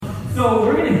So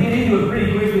we're going to get into it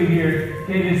pretty quickly here,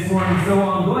 okay, this morning. So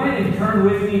go ahead and turn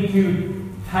with me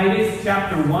to Titus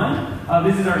chapter 1.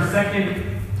 This is our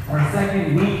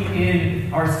second week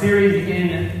in our series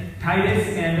in Titus.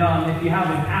 And if you have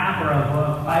an app or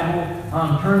a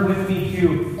Bible, turn with me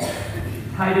to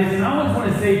Titus. And I always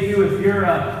want to say to you, if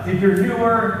you're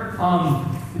newer,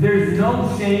 there's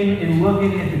no shame in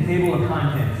looking at the table of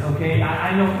contents, okay?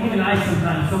 I know even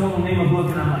sometimes, someone will name a book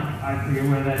and I'm like, I forget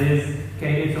where that is.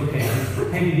 Okay, it's okay.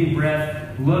 Just take a deep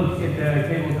breath, look at the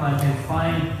table of contents,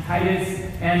 find Titus.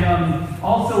 And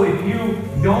also, if you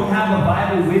don't have a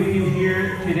Bible with you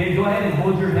here today, go ahead and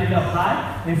hold your hand up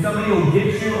high, and somebody will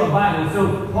get you a Bible.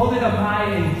 So hold it up high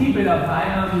and keep it up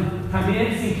high.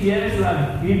 También, si quieres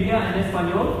la Biblia en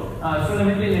español,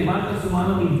 solamente levanta su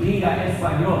mano y diga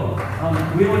español.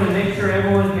 We want to make sure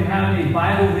everyone can have a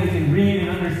Bible they can read and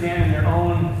understand in their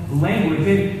own language.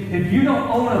 And if you don't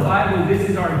own a Bible, this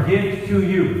is our gift to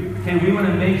you. Okay, we want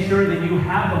to make sure that you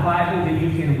have a Bible, that you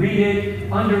can read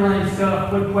it, underline stuff,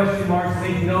 put question marks,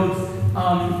 make notes.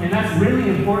 And that's really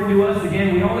important to us.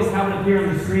 Again, we always have it up here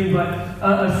on the screen, but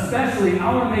especially,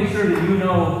 I want to make sure that you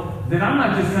know that I'm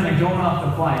not just kind of going off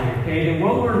the fly here, okay? That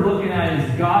what we're looking at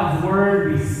is God's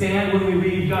Word. We stand when we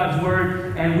read God's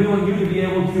Word, and we want you to be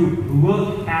able to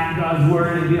look at God's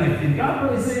Word and be like, did God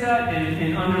really say that?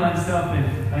 And underline stuff, and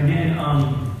again,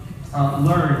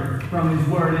 learn from His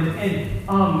Word. And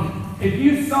if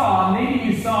you saw,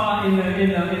 maybe you saw in the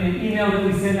email that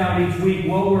we send out each week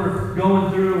what we're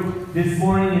going through this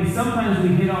morning, and sometimes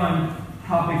we hit on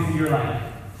topics that you're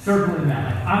like, circling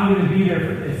that. Like, I'm going to be there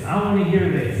for this. I want to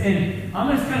hear this. And I'm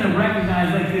just going to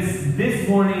recognize like this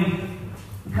morning,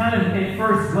 kind of at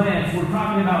first glance, we're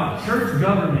talking about church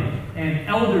government and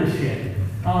eldership.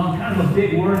 Kind of a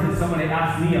big word that somebody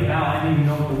asked me about. I didn't even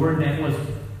know what the word meant was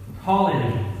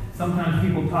polity. Sometimes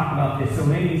people talk about this. So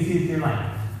maybe you see it, you're like,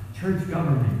 church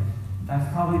government.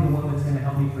 That's probably the one that's going to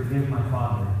help me forgive my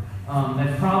father.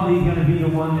 That's probably going to be the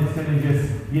one that's going to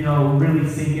just, really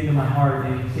sink into my heart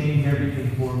and change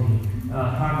everything for me.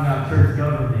 Talking about church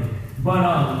government. But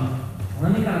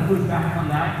let me kind of push back on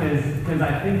that because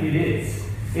I think it is.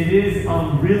 It is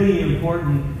really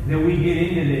important that we get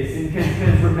into this. And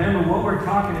because remember, what we're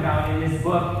talking about in this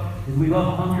book is we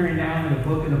love hunkering down in the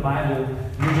book of the Bible.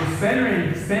 We're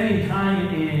spending time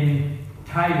in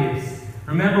Titus.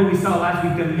 Remember, we saw last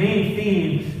week, the main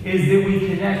theme is that we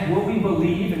connect what we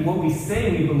believe and what we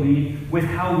say we believe with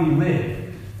how we live.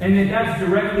 And that's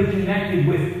directly connected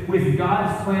with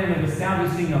God's plan of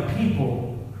establishing a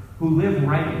people who live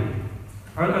rightly.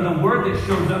 Or the word that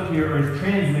shows up here or is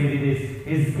translated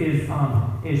is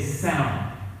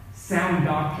sound. Sound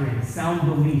doctrine, sound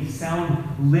belief,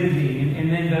 sound living. And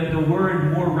then the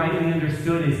word more rightly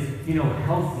understood is,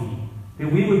 healthy.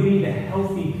 That we would be the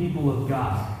healthy people of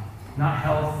God. Not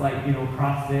health like,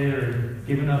 CrossFit or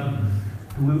giving up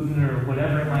gluten or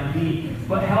whatever it might be.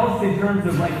 But health in terms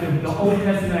of like the Old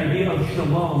Testament idea of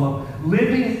shalom, of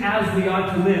living as we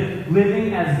ought to live.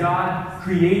 Living as God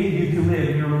created you to live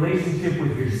in your relationship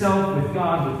with yourself, with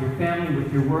God, with your family,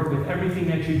 with your work, with everything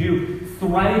that you do.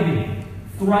 Thriving.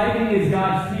 Thriving as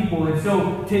God's people. And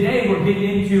so today we're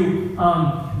getting into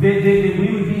that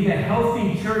we would be the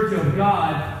healthy church of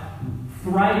God,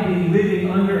 thriving, living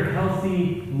under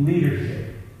healthy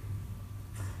leadership.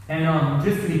 And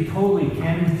just to be totally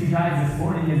candid with you guys, this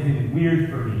morning has been weird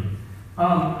for me.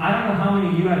 I don't know how many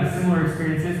of you had a similar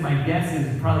experience. My guess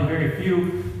is probably very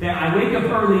few. That I wake up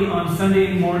early on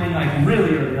Sunday morning, like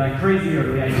really early, like crazy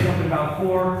early. I get up at about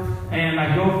 4, and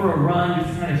I go for a run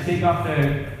just to kind of shake off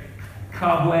the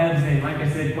cobwebs, and like I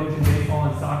said, coaching baseball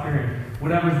and soccer and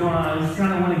whatever's going on. I just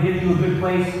kind of want to get into a good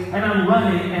place. And I'm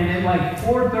running, and at like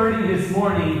 4:30 this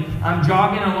morning, I'm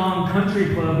jogging along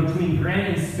Country Club between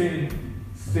Grant and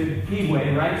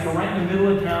Speedway, right? So right in the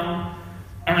middle of town.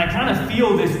 And I kind of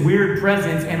feel this weird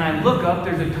presence, and I look up,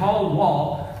 there's a tall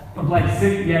wall of like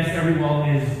 6, yes, every wall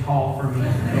is tall for me.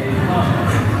 Okay?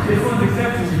 This one's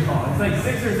exceptionally tall. It's like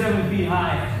 6 or 7 feet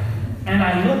high. And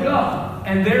I look up,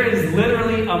 and there is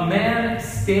literally a man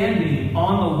standing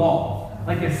on the wall.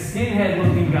 Like a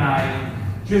skinhead-looking guy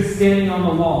just standing on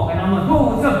the wall. And I'm like,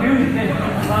 whoa, what's up, dude? And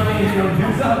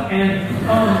dude's up.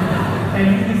 And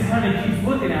he just kind of keeps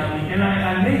looking at me. And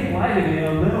I make light of it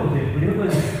a little bit, but it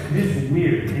was just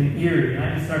weird and eerie. And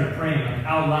I just started praying like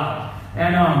out loud.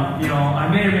 And, I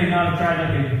may or may not have tried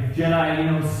like a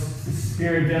Jedi,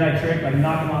 spirit Jedi trick, like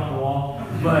knock him off the wall.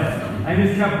 But I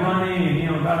just kept running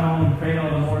and, got home and prayed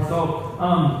all the more. So,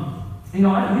 we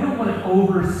don't want to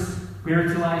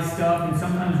over-spiritualize stuff, and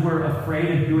sometimes we're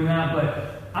afraid of doing that.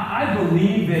 But I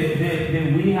believe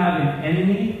that we have an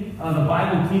enemy. The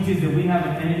Bible teaches that we have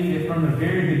an enemy that from the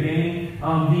very beginning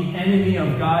the enemy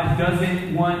of God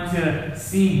doesn't want to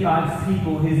see God's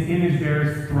people, his image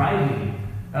bearers, thriving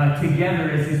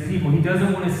together as his people. He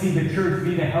doesn't want to see the church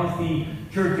be the healthy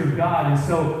church of God. And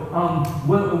so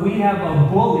we have a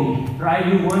bully, right,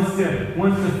 who wants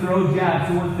to throw jabs,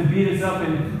 who wants to beat us up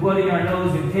and bloody our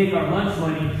nose and take our lunch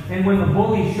money. And when the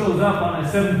bully shows up on a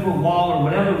 7-foot wall or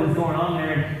whatever was going on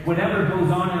there, and whatever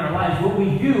goes on in our lives, what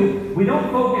we do, we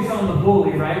don't focus on the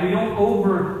bully, right? We don't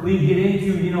overly get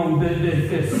into,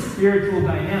 the spiritual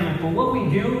dynamic. But what we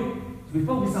do is we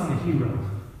focus on the hero,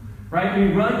 right?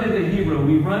 We run to the hero.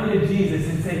 We run to Jesus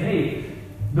and say, hey,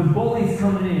 the bully's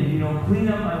coming in, clean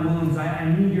up my wounds.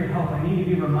 I need your help. I need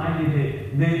to be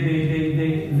reminded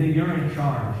that you're in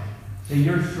charge, that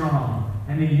you're strong,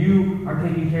 and that you are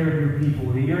taking care of your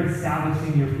people, that you're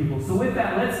establishing your people. So with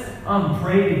that, let's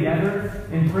pray together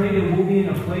and pray that we'll be in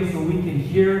a place where we can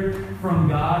hear from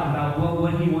God about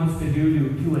what he wants to do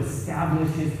to establish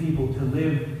his people, to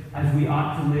live as we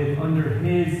ought to live under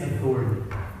his authority.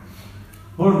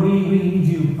 Lord, we need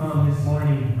you this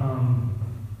morning.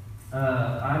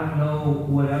 I don't know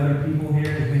what other people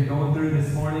here have been going through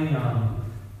this morning.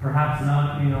 Perhaps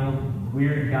not,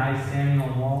 weird guys standing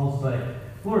on walls, but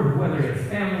Lord, whether it's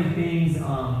family things,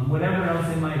 whatever else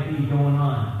it might be going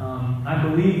on, I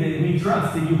believe that we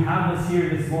trust that you have us here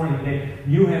this morning, that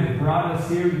you have brought us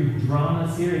here, you've drawn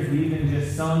us here, as we even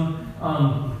just sung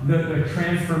the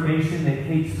transformation that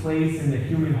takes place in the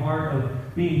human heart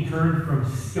of being turned from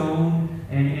stone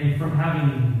and from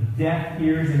having deaf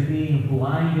ears and being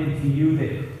blinded to you,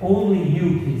 that only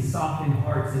you can soften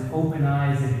hearts and open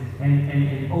eyes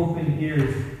and open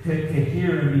ears to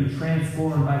hear and be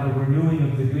transformed by the renewing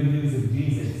of the good news of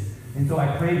Jesus. And so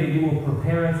I pray that you will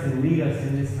prepare us and lead us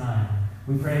in this time.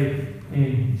 We pray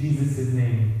in Jesus'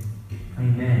 name.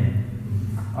 Amen.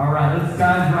 All right, let's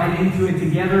dive right into it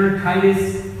together.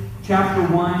 Titus chapter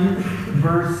 1,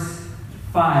 verse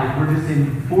 5. We're just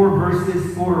in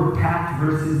 4 packed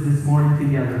verses this morning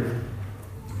together.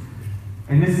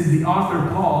 And this is the author,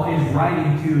 Paul, is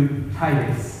writing to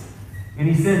Titus. And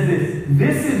he says this,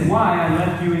 "This is why I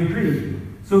left you in Crete,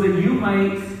 so that you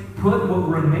might put what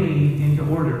remained into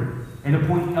order, and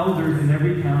appoint elders in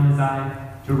every town as I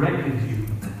directed you."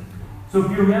 So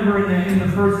if you remember in the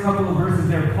first couple of verses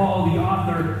there, Paul, the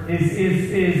author,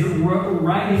 is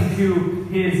writing to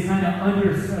his kind of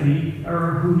understudy,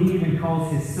 or who he even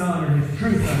calls his son, or his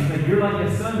true son. He's like, "You're like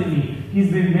a son to me." He's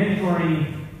been mentoring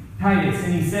Titus,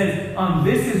 and he says,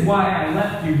 "This is why I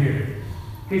left you here."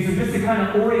 Okay, so just to kind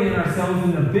of orient ourselves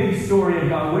in the big story of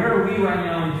God, where are we right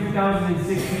now in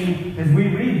 2016 as we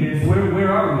read this?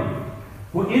 Where are we?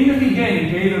 Well, in the beginning,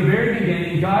 okay, the very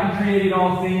beginning, God created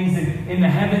all things in the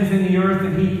heavens and the earth,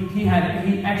 and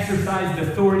He exercised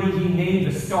authority. He named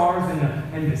the stars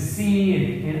and the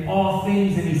sea and all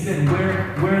things, and He said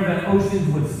where the oceans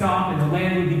would stop and the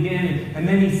land would begin. And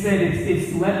then He said,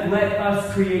 "It's let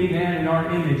us create man in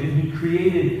our image," and He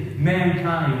created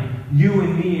mankind, you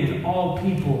and me, and all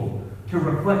people to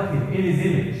reflect Him in His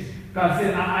image. God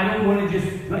said, I don't want to just,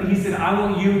 He said, I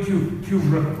want you to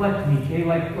reflect me, okay,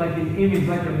 like an image,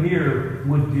 like a mirror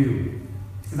would do.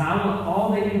 He said, I want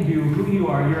all that you do, who you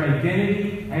are, your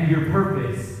identity and your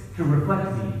purpose to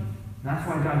reflect me. And that's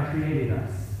why God created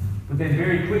us. But then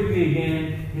very quickly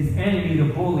again, His enemy,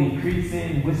 the bully, creeps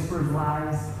in, whispers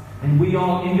lies, and we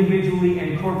all individually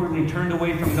and corporately turned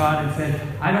away from God and said,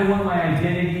 I don't want my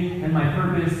identity and my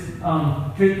purpose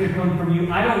to come from you.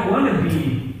 I don't want to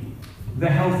be the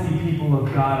healthy people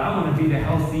of God. I want to be the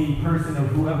healthy person of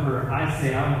whoever I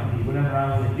say I want to be, whatever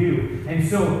I want to do. And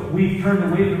so we've turned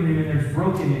away from Him, and there's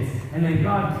brokenness. And then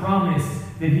God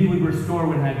promised that He would restore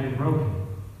what had been broken.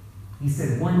 He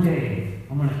said, one day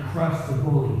I'm going to crush the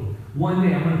bully. One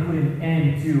day I'm going to put an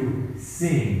end to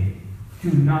sin,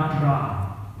 to not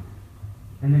God.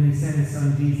 And then He sent His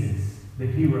Son Jesus, the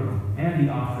hero and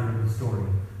the author of the story,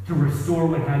 to restore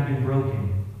what had been broken.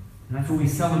 And that's what we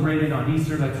celebrated on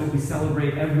Easter. That's what we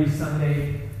celebrate every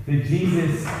Sunday. That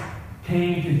Jesus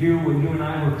came to do what you and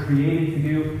I were created to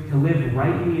do, to live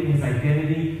rightly in His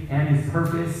identity and His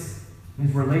purpose,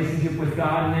 His relationship with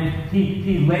God. And then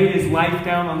He laid His life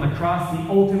down on the cross, the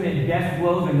ultimate death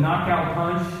blow, the knockout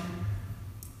punch.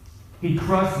 He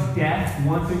crushed death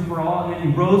once and for all, and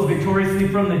then He rose victoriously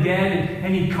from the dead,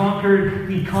 and He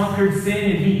conquered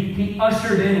sin, and He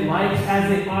ushered in life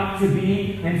as it ought to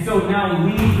be. And so now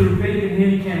we, through faith in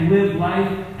Him, can live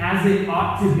life as it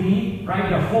ought to be, right?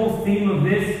 The whole theme of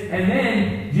this. And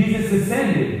then Jesus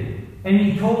ascended. And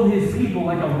he told his people,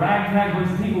 like a ragtag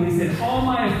bunch of people, he said, all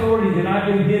my authority that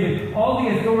I've been given, all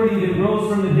the authority that rose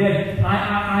from the dead,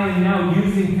 I am now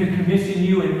using to commission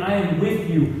you, and I am with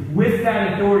you, with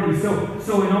that authority.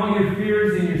 So in all your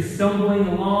fears and your stumbling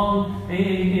along,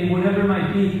 and whatever it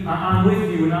might be, I'm with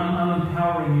you, and I'm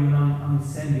empowering you, and I'm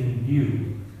sending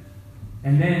you.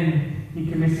 And then he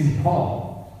commissioned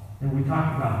Paul, and we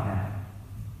talked about that.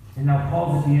 And now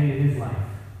Paul's at the end of his life.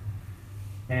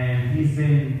 And he's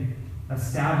been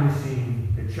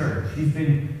establishing the church. He's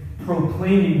been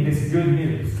proclaiming this good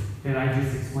news that I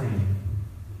just explained.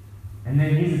 And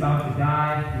then he's about to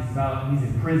die. He's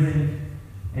in prison.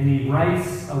 And he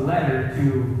writes a letter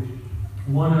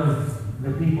to one of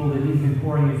the people that he's been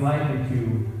pouring his life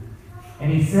into.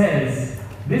 And he says,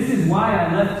 this is why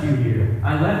I left you here.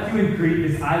 I left you in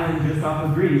Crete, this island just off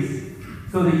of Greece,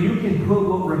 so that you can put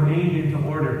what remained into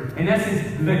order. In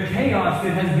essence, the chaos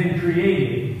that has been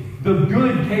created, the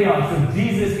good chaos of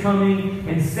Jesus coming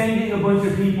and sending a bunch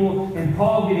of people and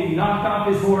Paul getting knocked off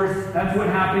his horse. That's what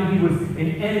happened. He was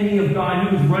an enemy of God.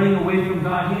 He was running away from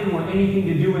God. He didn't want anything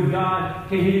to do with God.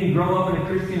 Okay, he didn't grow up in a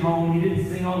Christian home. He didn't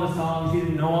sing all the songs. He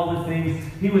didn't know all the things.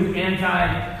 He was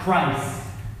anti-Christ.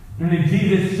 And then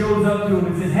Jesus shows up to him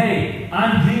and says, hey,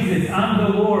 I'm Jesus. I'm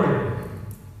the Lord.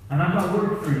 And I've got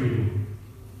work for you.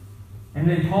 And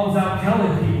then Paul's out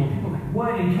telling people are like,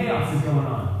 what in chaos is going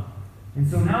on? And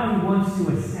so now he wants to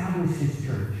establish his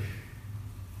church.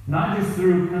 Not just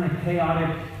through kind of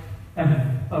chaotic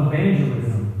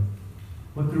evangelism,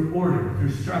 but through order,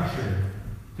 through structure,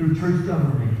 through church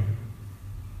government.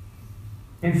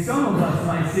 And some of us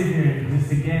might sit here and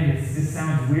just, again, this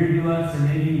sounds weird to us, or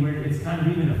maybe it's kind of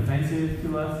even offensive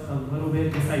to us a little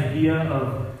bit, this idea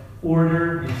of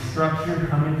order and structure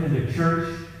coming to the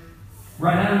church.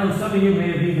 Right, I don't know, some of you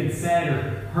may have even said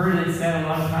or heard it said a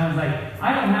lot of times, like,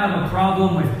 I don't have a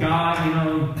problem with God,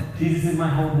 Jesus is my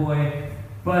homeboy,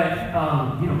 but,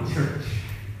 church,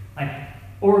 like,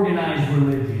 organized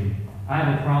religion, I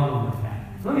have a problem with that.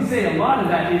 Let me say, a lot of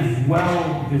that is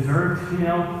well-deserved,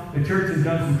 The church has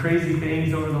done some crazy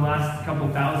things over the last couple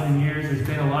thousand years. There's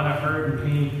been a lot of hurt and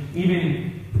pain.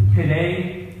 Even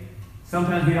today,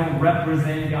 sometimes we don't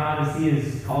represent God as He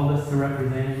has called us to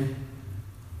represent Him.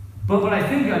 But I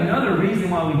think another reason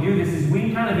why we do this is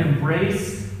we kind of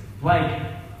embrace, like,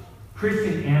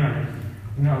 Christian anarchy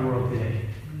in our world today.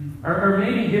 Or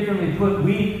maybe differently put,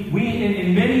 we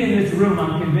in many in this room,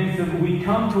 I'm convinced that we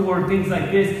come toward things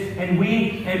like this, and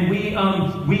we have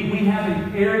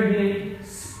an arrogant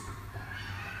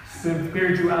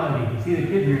spirituality. See, the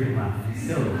kids are even laughing. It's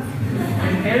silly.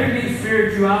 An arrogant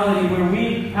spirituality where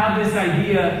we have this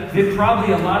idea that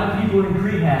probably a lot of people in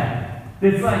Crete had.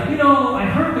 That's like, I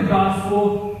heard the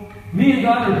gospel. Me and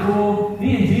God are cool.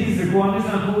 Me and Jesus are cool. I'm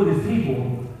just not cool with His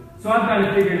people. So I've got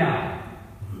to figure it out.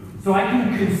 So I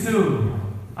can consume.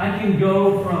 I can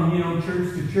go from,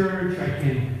 church to church. I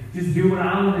can just do what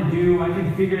I want to do. I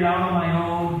can figure it out on my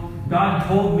own. God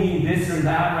told me this or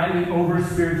that, right? We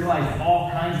over-spiritualize all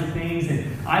kinds of things.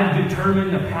 And I've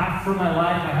determined the path for my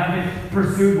life. I haven't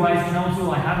pursued wise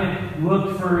counsel. I haven't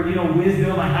looked for,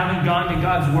 wisdom. I haven't gone to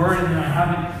God's Word, and I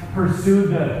haven't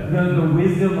pursued the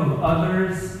wisdom of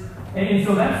others. And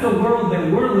so that's the world that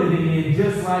we're living in,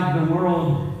 just like the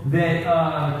world that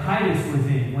Titus was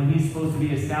in when he's supposed to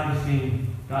be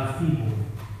establishing God's people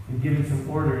and giving some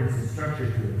order and some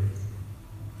structure to it.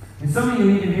 And some of you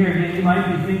even here, you might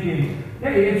be thinking,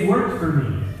 hey, it's worked for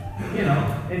me.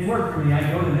 It's worked for me.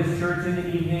 I go to this church in the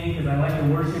evening because I like to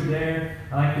worship there.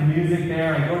 I like the music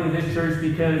there. I go to this church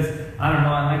because,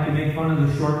 I like to make fun of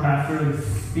the short pastor with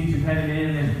speech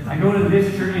impediment. And I go to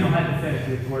this church,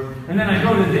 hypothetically, of course. And then I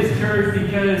go to this church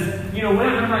because,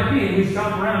 whatever it might be. And we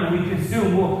shop around and we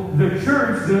consume. Well, the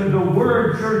church, the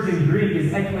word church in Greek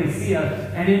is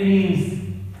ekklesia, and it means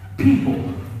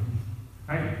people.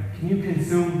 Right? Can you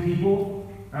consume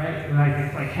people? Right?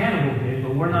 Like Hannibal did,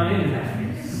 but we're not into that.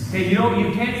 Hey,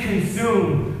 you can't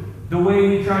consume the way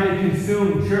we try to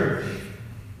consume church.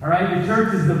 All right? The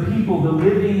church is the people, the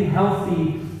living,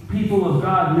 healthy people of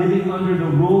God living under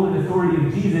the rule and authority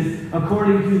of Jesus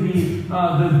according to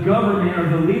the government or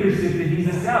the leadership that He's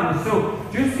established. So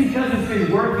just because it's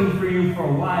been working for you for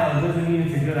a while doesn't mean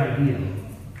it's a good idea.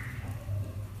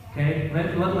 Okay?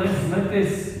 Let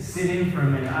this sit in for a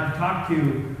minute. I've talked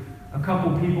to a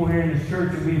couple people here in this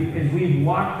church, and as we've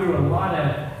walked through a lot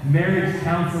of marriage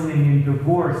counseling and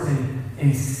divorce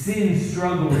and sin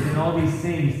struggles and all these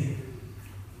things.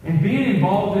 And being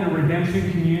involved in a redemption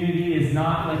community is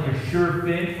not like a sure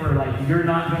fit for you're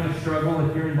not going to struggle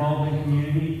if you're involved in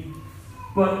community.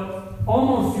 But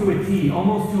almost to a T,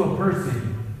 almost to a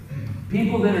person,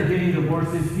 People that are getting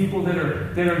divorces, people that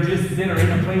are in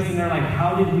a place and they're like,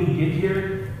 how did we get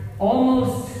here?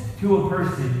 Almost to a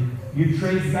person you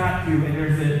trace back to, and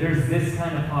there's this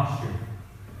kind of posture.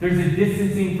 There's a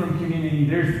distancing from community.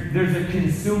 There's a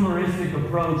consumeristic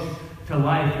approach to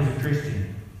life as a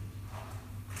Christian.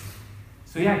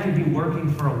 So yeah, it could be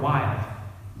working for a while,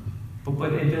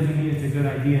 but it doesn't mean it's a good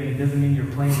idea, and it doesn't mean you're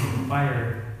playing with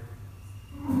fire.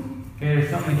 Okay, there's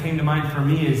something that came to mind for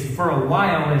me is for a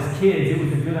while as kids, it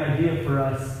was a good idea for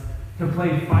us to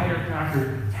play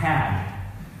firecracker tag,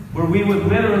 where we would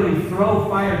literally throw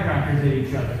firecrackers at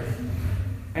each other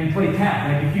and play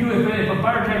tag. Like if a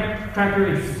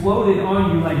firecracker exploded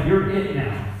on you, like you're it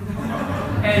now.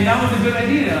 And that was a good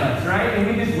idea to us, right?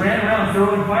 And we just ran around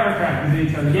throwing firecrackers at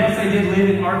each other. Yes, I did live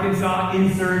in Arkansas,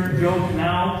 insert joke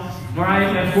now,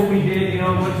 right? That's what we did, a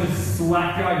bunch of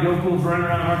slack-jawed yokels running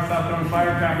around Arkansas throwing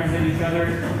firecrackers at each other.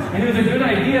 And it was a good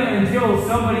idea until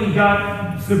somebody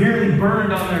got severely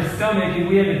burned on their stomach and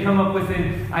we had to come up with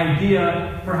an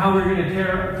idea for how we were going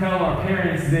to tell our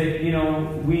parents that,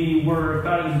 we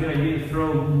thought it was a good idea to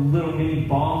throw little mini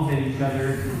bombs at each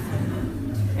other.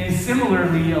 And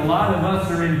similarly, a lot of us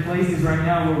are in places right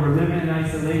now where we're living in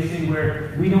isolation,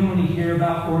 where we don't want to hear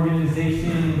about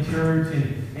organization in church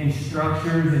and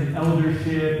structures and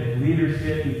eldership and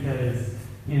leadership because,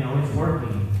 it's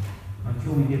working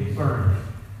until we get burned.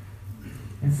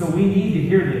 And so we need to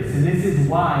hear this. And this is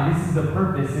why, this is the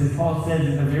purpose, as Paul says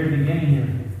at the very beginning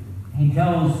here. He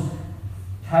tells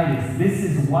Titus, this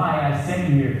is why I sent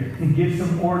you here, to give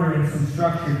some order and some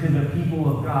structure to the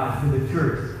people of God, to the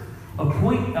church.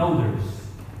 Appoint elders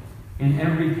in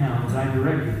every town that I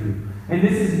directed you. And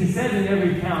he says in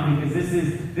every town because this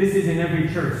is in every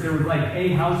church. There was like a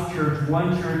house church,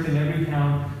 one church in every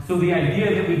town. So the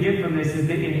idea that we get from this is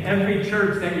that in every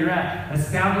church that you're at,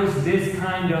 establish this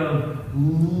kind of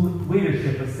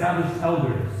leadership, establish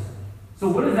elders. So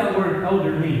what does that word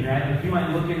elder mean, right? Like you might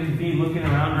be looking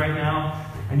around right now,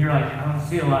 and you're like, I don't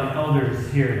see a lot of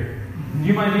elders here.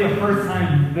 You might be a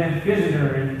first-time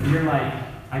visitor, and you're like,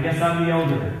 I guess I'm the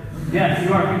elder. Yes,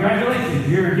 you are. Congratulations.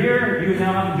 You're here. You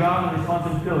now have a job and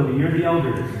responsibility. You're the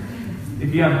elder.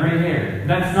 If you have gray hair.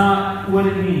 That's not what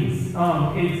it means.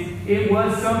 It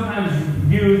was sometimes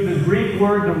used, the Greek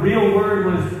word, the real word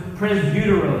was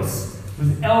presbyteros. It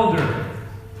was elder.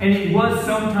 And it was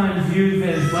sometimes used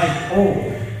as like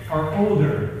old or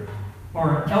older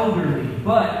or elderly.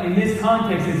 But in this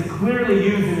context, it's clearly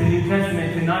used in the New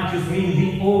Testament to not just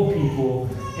mean the old people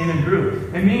in a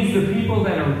group. It means the people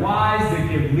that are wise, that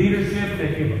give leadership,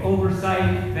 that give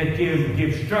oversight, that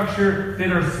give structure,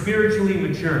 that are spiritually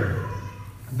mature.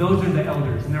 Those are the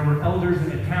elders. And there were elders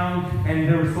in a town, and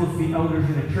there were supposed to be elders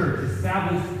in a church,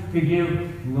 established to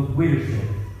give leadership.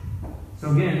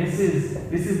 So again, this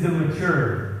is the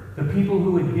mature, the people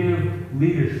who would give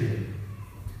leadership.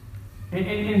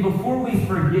 And before we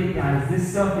forget, guys,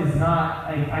 this stuff is not,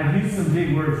 I've used some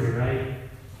big words here, right?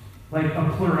 Like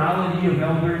a plurality of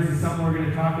elders is something we're going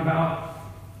to talk about.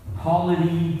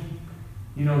 Polity,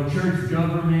 church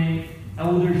government,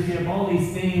 eldership, all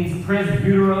these things,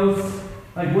 presbyteros.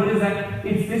 Like what is that?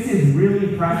 This is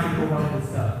really practical, helpful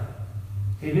stuff.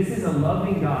 Okay, this is a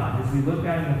loving God, as we look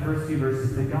at in the first few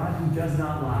verses, the God who does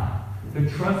not lie, the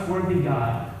trustworthy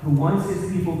God who wants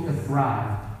his people to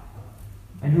thrive,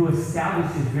 and who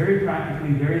establishes very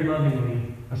practically, very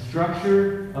lovingly, a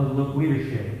structure of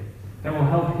leadership that will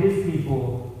help his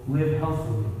people live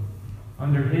healthfully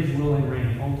under his will and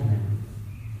reign ultimately.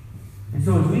 And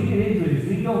so as we get into it, as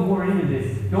we go more into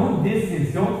this, don't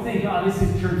distance, don't think, this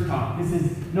is church talk. This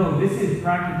is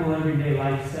practical everyday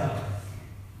life stuff.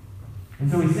 And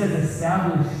so he says,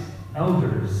 establish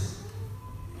elders.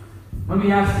 Let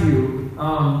me ask you,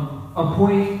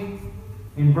 appoint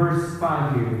in verse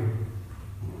 5 here.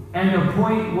 And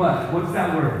appoint what? What's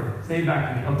that word? Say it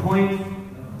back to me. Appoint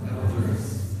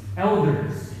elders.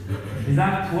 Elders. Is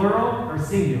that plural or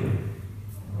singular?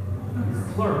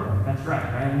 It's plural. That's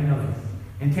right? We know this.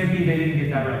 In Tempe, they didn't get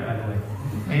that right, by the way.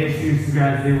 ASU's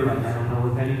grads, they were like, I don't know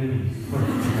what that even means.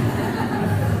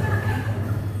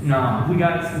 No, we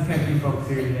got some Tempe folks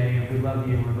here today, and we love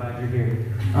you, and we're glad you're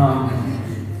here.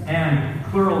 And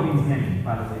plural means many,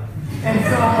 by the way. And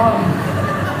so,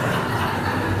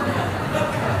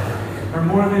 or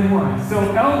more than one. So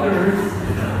elders,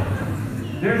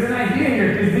 there's an idea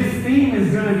here, because this theme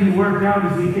is going to be worked out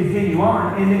as we continue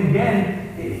on. And again,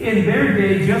 in their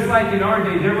day, just like in our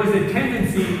day, there was a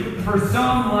tendency for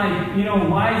some,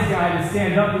 wise guy to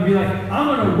stand up and be like, I'm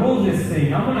going to rule this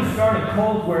thing. I'm going to start a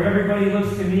cult where everybody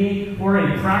looks to me, or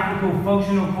a practical,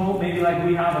 functional cult, maybe like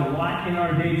we have a lot in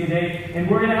our day today. And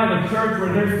we're going to have a church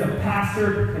where there's the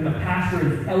pastor, and the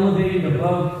pastor is elevated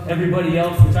above everybody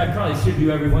else, which I probably should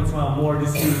do every once in a while more,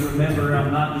 just to remember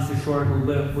I'm not just a short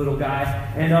little guy.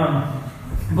 And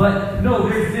but no,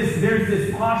 there's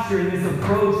this posture and this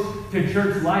approach to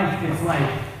church life. It's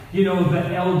like, the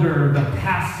elder, the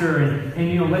pastor,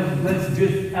 and let's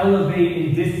just elevate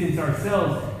and distance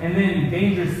ourselves, and then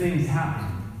dangerous things happen.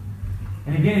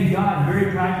 And again, God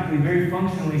very practically, very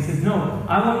functionally says, no,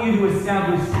 I want you to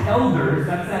establish elders.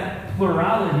 That's that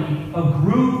plurality, a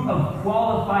group of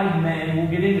qualified men.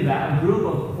 We'll get into that. A group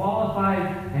of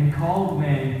qualified and called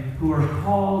men who are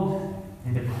called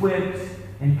and equipped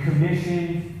and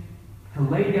commissioned to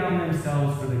lay down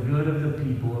themselves for the good of the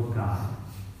people of God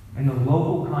in the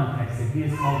local context that He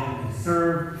has called them to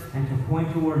serve and to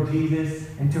point toward Jesus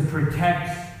and to protect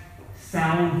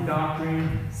sound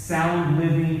doctrine, sound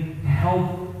living, to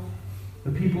help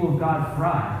the people of God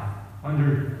thrive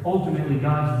under ultimately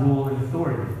God's rule and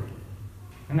authority.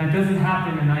 And that doesn't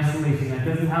happen in isolation. That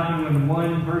doesn't happen when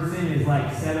one person is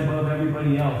set above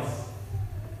everybody else.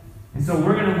 And so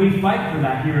we fight for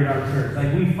that here at our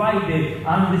church. We fight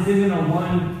that this isn't a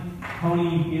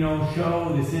one-pony,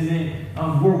 show. This isn't,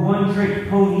 we're one-trick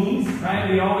ponies, right?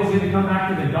 We always get to come back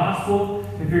to the gospel.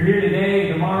 If you're here today,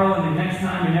 and tomorrow, and the next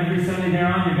time, and every Sunday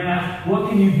thereon, you're going to ask, what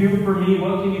can you do for me?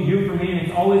 What can you do for me? And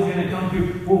it's always going to come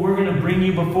to, well, we're going to bring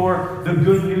you before the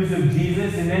good news of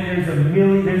Jesus. And then there's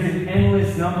an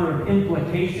endless number of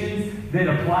implications that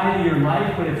apply to your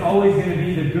life, but it's always going to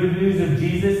be the good news of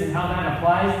Jesus and how that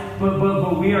applies. But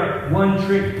we are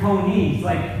one-trick ponies.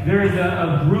 There is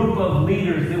a group of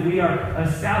leaders that we are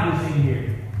establishing here.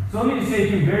 So let me just say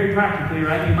to you very practically,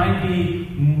 right? You might be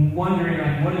wondering,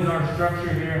 what is our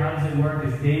structure here? How does it work?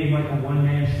 Is Dave a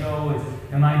one-man show?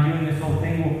 Am I doing this whole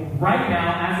thing? Well, right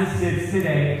now, as it sits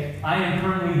today, I am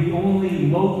currently the only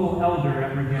local elder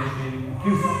at Redemption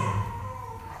Houston.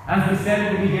 As we said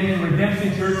at the beginning,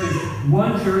 Redemption Church is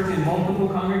one church in multiple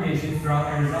congregations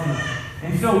throughout Arizona.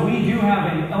 And so we do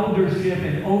have an eldership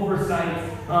and oversight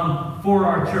for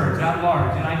our church at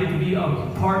large. And I get to be a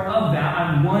part of that.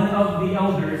 I'm one of the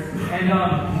elders. And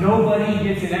nobody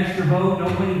gets an extra vote.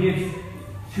 Nobody gets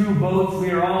 2 votes.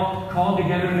 We are all called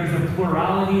together. There's a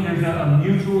plurality. There's a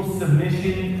mutual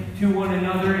submission to one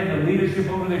another and a leadership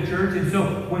over the church. And so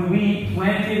when we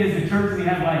planted as a church, we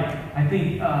had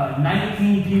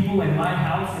 19 people in my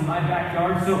house, in my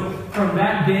backyard. So from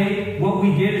that day, what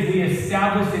we did is we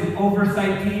established an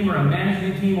oversight team or a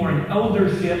management team or an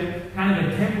eldership, kind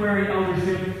of a temporary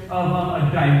eldership of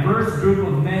a diverse group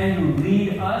of men who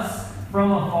lead us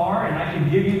from afar, and I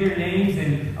can give you their names,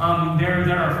 and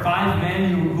there are 5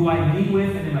 men who I meet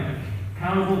with and am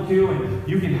accountable to, and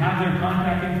you can have their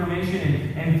contact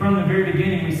information, and from the very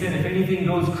beginning we said if anything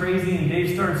goes crazy and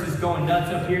Dave starts just going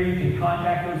nuts up here, you can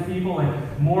contact those people,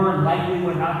 and more likely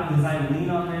what happens is I lean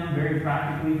on them very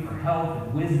practically for help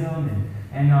and wisdom,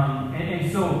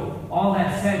 and so all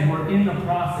that said, we're in the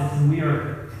process, and we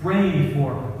are praying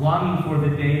for, longing for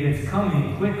the day that's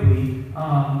coming quickly,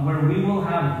 where we will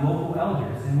have local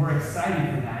elders, and we're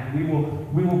excited for that. And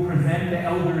we will present the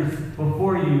elders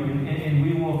before you, and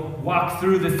we will walk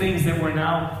through the things that we're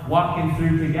now walking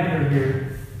through together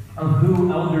here of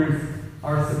who elders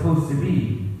are supposed to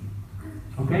be.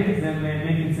 Okay, is that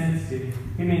making sense?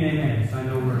 Give me an amen, so I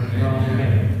know we're all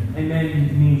okay.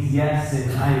 Amen means yes,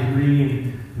 and I agree,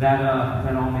 and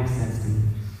that all makes sense to me,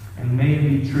 and may it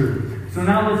be true. So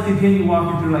now let's continue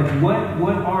walking through,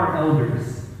 what are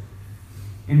elders?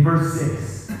 In verse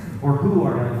 6, or who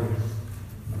are elders?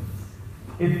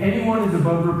 If anyone is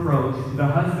above reproach, the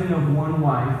husband of one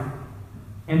wife,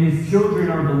 and his children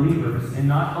are believers, and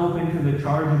not open to the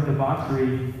charge of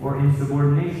debauchery or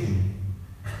insubordination.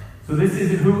 So this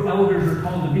is who elders are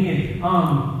called to be. And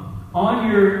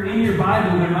in your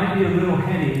Bible, there might be a little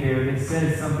heading there that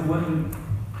says something.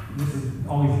 This is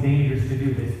always dangerous to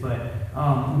do this, but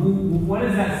what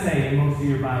does that say in most of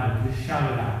your Bible? Just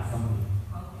shout it out, somebody.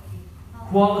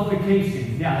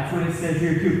 Qualifications. Yeah, that's what it says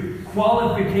here too.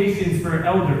 Qualifications for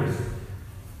elders.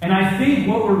 And I think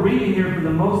what we're reading here for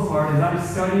the most part, as I've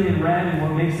studied and read, and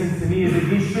what makes sense to me, is that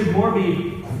these should more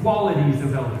be qualities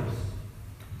of elders.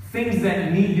 Things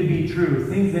that need to be true.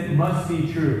 Things that must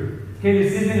be true. Okay,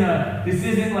 this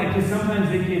isn't because sometimes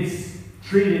it gets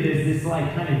treated as this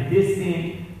kind of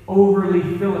distant,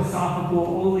 overly philosophical,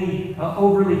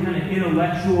 overly kind of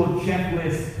intellectual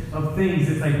checklist of things.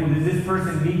 It's well, does this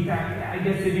person meet that? Yeah, I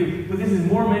guess they do. But this is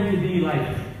more meant to be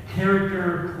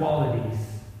character qualities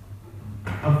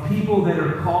of people that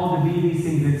are called to be these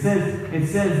things. It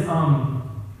says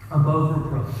above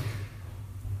reproach.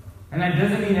 And that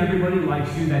doesn't mean everybody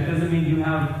likes you. That doesn't mean you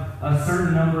have a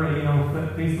certain number of,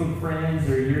 Facebook friends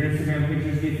or your Instagram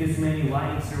pictures get this many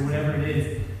likes or whatever it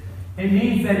is. It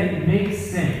means that it makes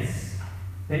sense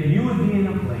that you would be in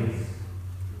a place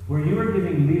where you are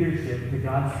giving leadership to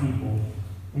God's people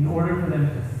in order for them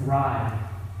to thrive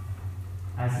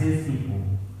as His people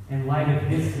in light of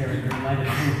His character, in light of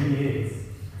who He is.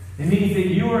 It means that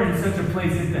you are in such a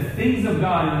place that the things of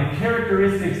God and the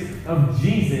characteristics of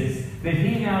Jesus that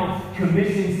He now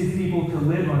commissions His people to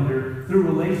live under through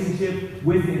relationship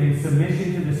with Him and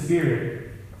submission to the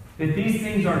Spirit, that these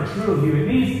things are true of you. It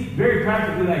means very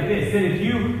practically like this, that if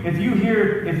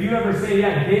you ever say,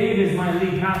 yeah, Dave is my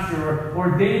lead pastor,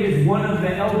 or Dave is one of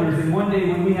the elders, and one day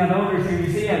when we have elders here,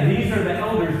 you say, yeah, these are the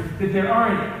elders, that there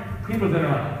aren't people that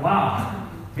are like, wow,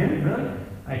 him, really?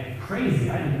 Like, crazy.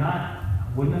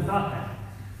 Wouldn't have thought that.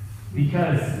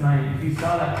 Because if you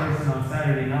saw that person on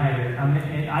Saturday night,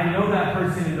 I know that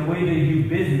person in the way they do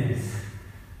business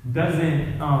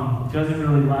doesn't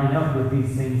really line up with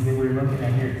these things that we're looking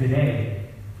at here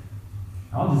today.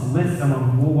 I'll just list some of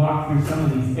them. We'll walk through some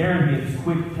of these: arrogance,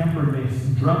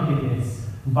 quick-temperedness, drunkenness,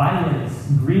 violence,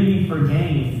 greedy for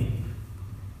gain.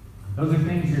 Those are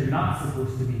things you're not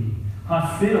supposed to be.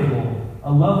 Hospitable,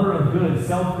 a lover of good,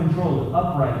 self-controlled,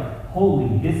 upright,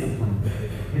 holy, disciplined.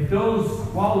 If those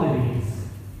qualities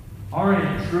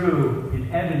aren't true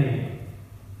and evident,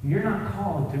 you're not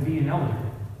called to be an elder.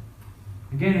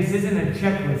 Again, this isn't a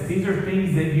checklist. These are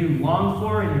things that you long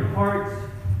for in your heart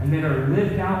and that are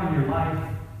lived out in your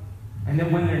life. And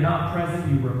then when they're not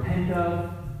present, you repent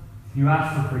of, you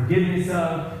ask for forgiveness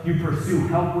of, you pursue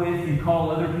help with, you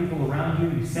call other people around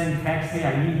you, you send texts, hey,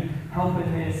 I need help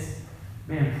in this.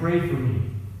 Man, pray for me.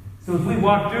 So as we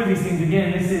walk through these things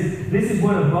again, this is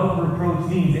what above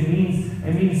reproach means.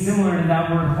 It means similar to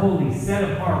that word holy, set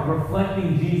apart,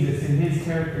 reflecting Jesus and His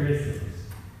characteristics.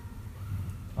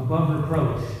 Above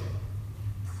reproach.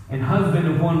 And husband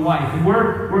of one wife. And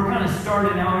we're kind of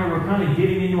starting out here, we're kind of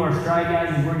getting into our stride,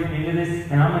 guys, as we're getting into this,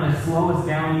 and I'm going to slow us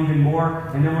down even more,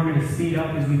 and then we're going to speed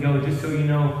up as we go, just so you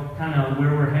know kind of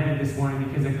where we're headed this morning,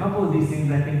 because a couple of these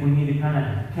things I think we need to kind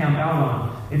of camp out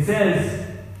on. It says,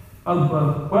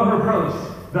 above reproach,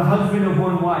 the husband of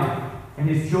one wife, and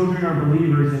his children are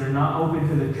believers and are not open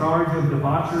to the charge of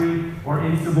debauchery or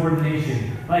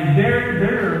insubordination.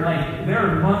 There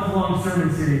are month-long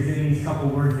sermon series in these couple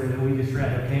words that we just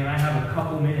read, okay? And I have a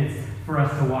couple minutes for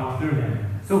us to walk through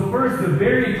them. So first, the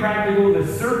very practical, the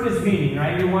surface meaning,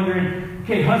 right? You're wondering,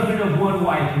 okay, husband of one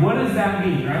wife, what does that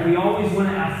mean, right? We always want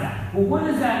to ask that. Well, what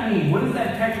does that mean? What does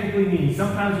that technically mean?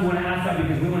 Sometimes we want to ask that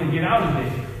because we want to get out of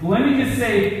it. Let me just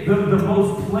say the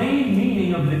most plain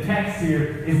meaning of the text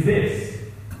here is this.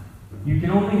 You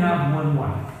can only have one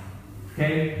wife.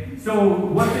 Okay? So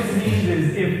what this means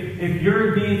is if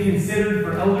you're being considered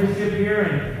for eldership here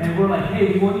and we're like,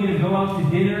 hey, we want you to go out to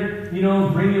dinner,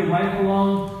 bring your wife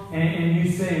along, and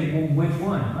you say, well, which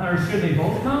one? Or should they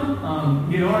both come?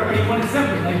 Or you want it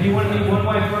separate. Like, you want to meet one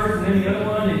wife first and then the other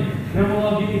one, and then we'll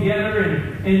all get together,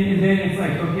 and then it's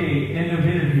like, okay, end of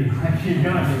interview. Like, you're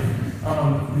done.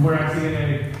 We're actually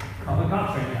going to call the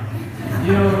cops right now.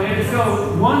 And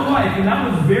so one wife, and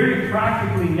that was very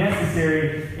practically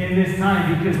necessary in this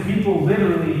time because people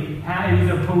literally it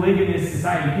was a polygamous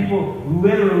society. People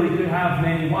literally could have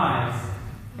many wives.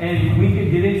 And we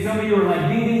could get in. Some of you are like,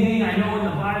 ding, ding, ding. I know in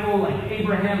the Bible, like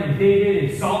Abraham and David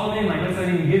and Solomon, let's not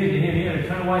even get into him. He had a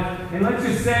ton of wives. And let's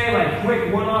just say,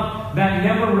 quick one-off, that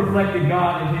never reflected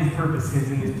God and His purposes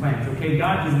and His plans. Okay?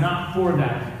 God is not for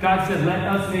that. God said, let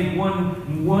us make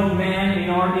one man in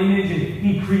our image. And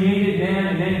He created man,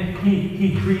 and then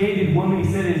He created woman.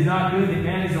 He said it is not good that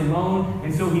man is alone.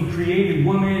 And so He created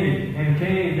woman. And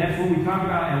okay, that's what we talk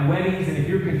about at weddings. And if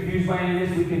you're confused by any of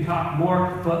this, we can talk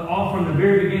more. But all from the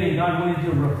very beginning, God wanted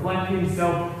to reflect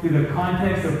Himself through the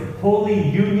context of holy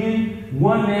union,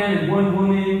 one man and one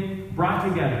woman brought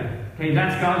together. Okay,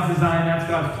 that's God's design, that's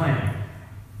God's plan.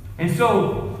 And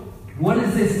so, what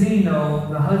does this mean, though,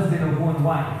 the husband of one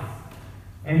wife?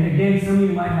 And again, some of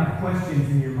you might have questions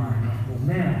in your mind. Well,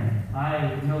 man,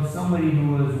 I know somebody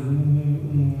who was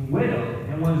widowed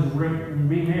and was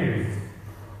remarried.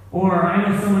 Or I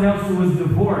know someone else who was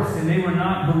divorced and they were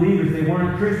not believers, they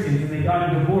weren't Christians, and they got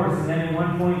a divorce, and then at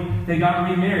one point they got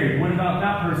remarried. What about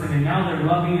that person? And now they're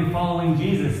loving and following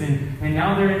Jesus, and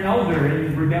now they're an elder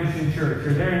in Redemption Church,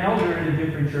 or they're an elder in a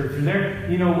different church, or they're,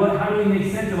 how do we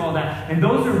make sense of all that? And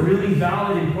those are really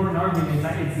valid, important arguments.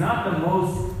 It's not the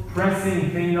most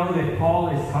pressing thing, though, that Paul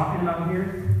is talking about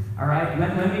here. All right?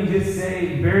 Let me just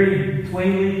say very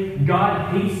plainly,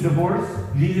 God hates divorce.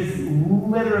 Jesus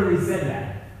literally said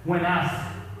that when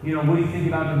asked, what do you think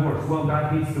about divorce? Well,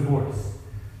 God hates divorce.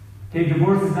 Okay,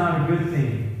 divorce is not a good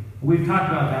thing. We've talked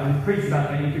about that. We've preached about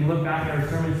that. You can look back at our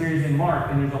sermon series in Mark,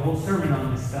 and there's a whole sermon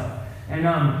on this stuff. And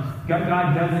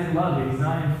God doesn't love it. He's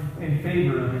not in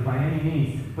favor of it by any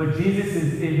means. But Jesus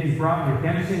has brought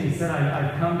redemption. He said,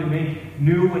 I've come to make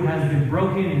new what has been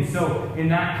broken. And so in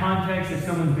that context, if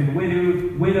someone's been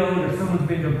widowed or someone's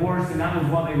been divorced, and that was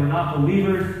while they were not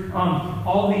believers,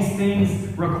 all these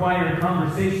things require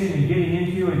conversation and getting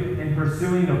into and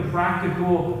pursuing the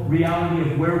practical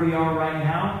reality of where we are right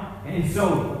now. And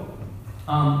so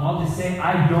I'll just say,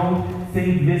 I don't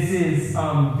think this is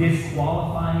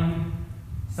disqualifying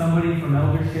somebody from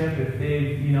eldership if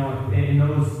they've,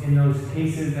 in those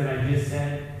cases that I just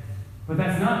said. But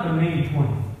that's not the main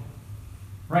point.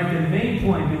 Right? The main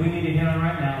point that we need to hit on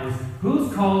right now is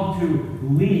who's called to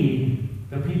lead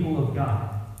the people of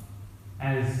God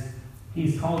as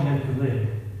He's called them to live.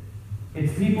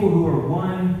 It's people who are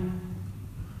one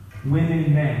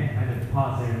women men. I had to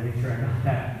pause there to make sure I got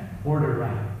that order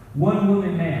right. One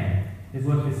woman man is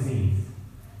what this means.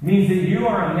 It means that you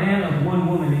are a man of one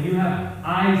woman, that you have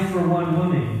eyes for one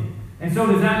woman. And so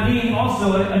does that mean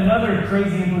also another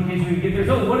crazy implication we get there?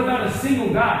 So what about a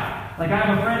single guy? Like I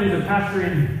have a friend who's a pastor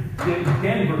in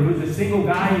Denver who's a single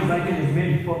guy. He's like in his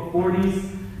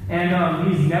mid-40s. And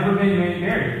he's never been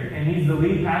married. And he's the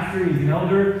lead pastor. He's an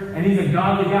elder. And he's a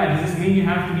godly guy. Does this mean you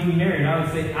have to be married? I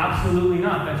would say absolutely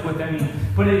not. That's what that means.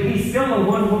 But he's still a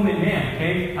one-woman man,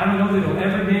 okay? I don't know that he'll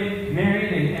ever get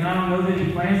married. And I don't know that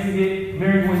he plans to get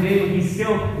married one day. But he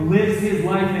still lives his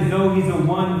life as though he's a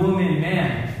one-woman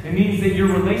man. It means that your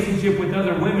relationship with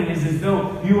other women is as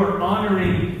though you are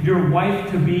honoring your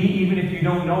wife-to-be, even if you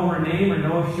don't know her name or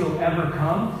know if she'll ever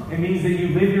come. It means that you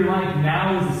live your life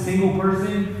now as a single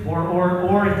person,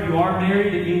 or if you are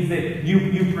married, it means that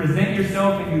you present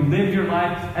yourself and you live your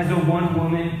life as a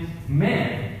one-woman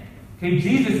man. Okay,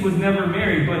 Jesus was never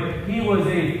married, but he was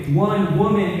a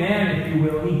one-woman man, if you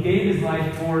will. He gave his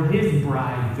life for his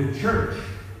bride, the church.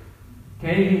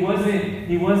 Okay,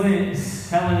 he wasn't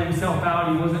selling himself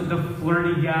out. He wasn't the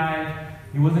flirty guy.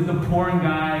 He wasn't the porn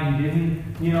guy. He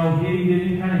didn't, he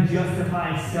didn't kind of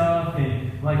justify stuff and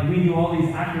like we do all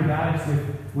these acrobatics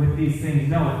with these things.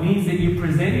 No, it means that you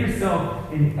present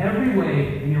yourself in every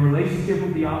way in your relationship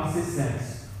with the opposite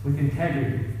sex with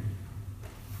integrity.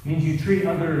 It means you treat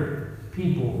other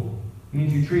people. It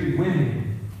means you treat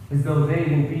women as though they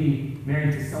will be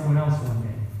married to someone else one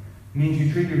day. It means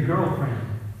you treat your girlfriend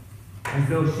as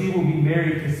though she will be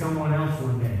married to someone else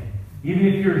one day. Even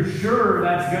if you're sure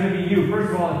that's going to be you.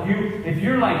 First of all, if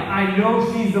you're like, I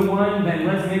know she's the one, then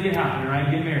let's make it happen,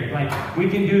 right? Get married. Like, we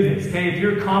can do this, okay? If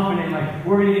you're confident, like,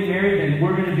 we're going to get married, then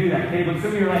we're going to do that, okay? But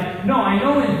some of you are like, no, I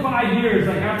know in 5 years,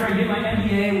 like, after I get my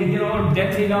MBA, we get all our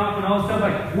debt paid off and all this stuff,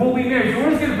 like, we'll be married. So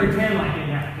we're just going to pretend like it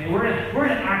now, okay? We're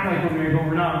going to act like we're married, but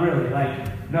we're not really.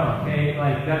 Like, no, okay?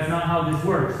 Like, that's not how this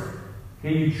works.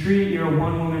 Okay, you treat, you're a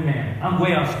one-woman man. I'm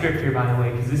way off script here, by the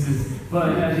way, because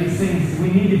but these things,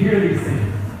 we need to hear these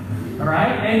things. All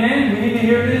right? Amen? We need to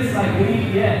hear this?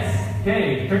 Yes.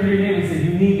 Okay, turn to your neighbor and say,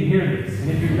 you need to hear this. And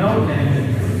if you know,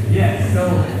 then yes. So,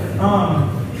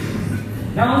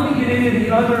 now let me get into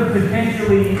the other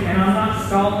potentially, and I'm not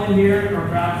stalling here, or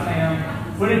perhaps I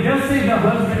am, but it does say the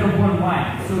husband of one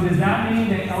wife. So does that mean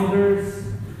that elders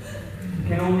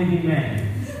can only be men?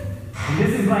 And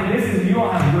this is, you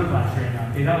all have whiplash right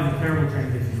now. Okay, that was a terrible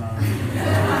transition, by the way.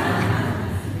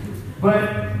 But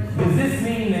does this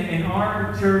mean that in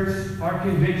our church, our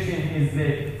conviction is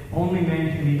that only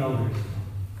men can be elders?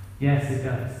 Yes, it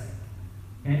does.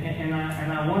 And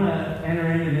I want to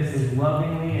enter into this as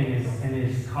lovingly and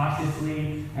as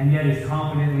cautiously and yet as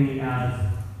confidently as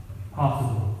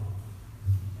possible.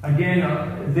 Again,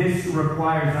 this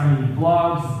requires,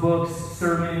 blogs, books,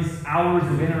 sermons, hours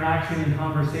of interaction and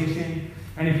conversation.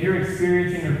 And if you're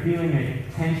experiencing or feeling a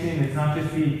tension, it's not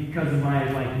just because of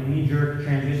my knee-jerk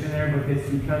transition there, but it's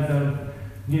because of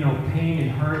pain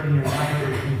and hurt in your life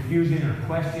or confusion or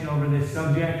question over this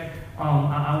subject.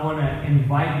 I want to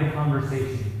invite the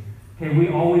conversation. Okay, we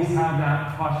always have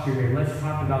that posture here. Let's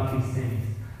talk about these things.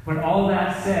 But all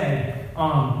that said,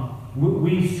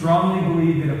 we strongly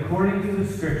believe that according to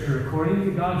the Scripture, according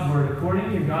to God's Word,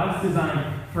 according to God's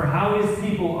design for how His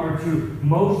people are to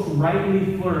most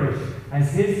rightly flourish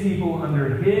as His people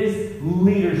under His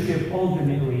leadership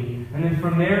ultimately, and then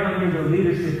from there under the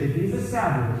leadership that He's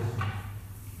established,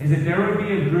 is that there would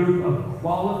be a group of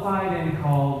qualified and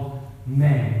called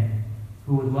men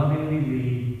who would lovingly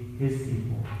lead His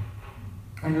people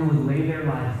and who would lay their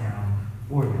lives down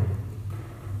for them.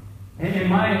 And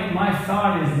my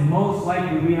thought is most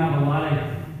likely we have a lot of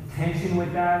tension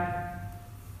with that.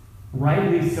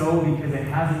 Rightly so, because it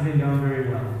hasn't been done very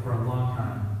well for a long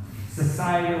time.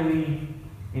 Societally,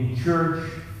 in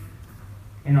church,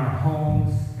 in our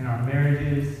homes, in our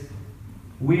marriages,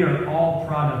 we are all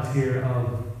products here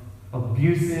of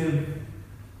abusive,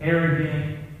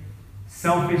 arrogant,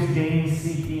 selfish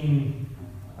gain-seeking,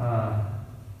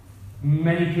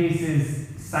 many cases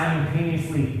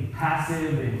simultaneously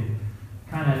passive and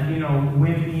kind of,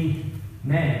 wimpy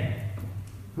men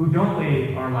who don't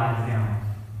lay our lives down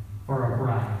for our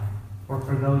bride or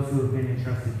for those who have been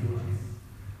entrusted to us,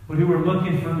 but who are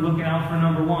looking out for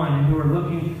number one, and who are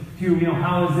looking to,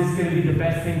 how is this going to be the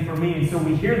best thing for me? And so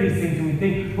we hear these things and we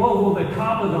think, well, the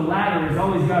top of the ladder has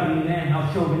always got to be men.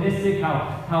 How chauvinistic,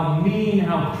 how mean,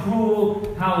 how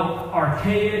cruel, how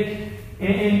archaic.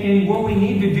 And what we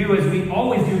need to do, as we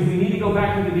always do, is we need to go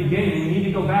back to the beginning. We need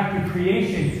to go back to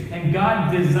creation. And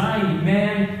God designed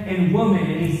man and woman,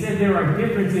 and He said there are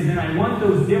differences, and I want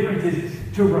those differences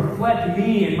to reflect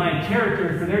me and my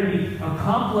character, for there to be a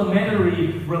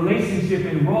complementary relationship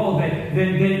and role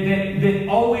that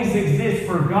always exists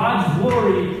for God's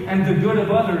glory and the good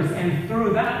of others, and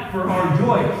through that for our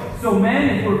joy. So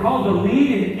men, if we're called to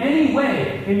lead in any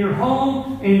way, in your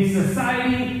home, in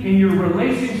society, in your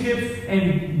relationships,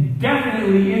 and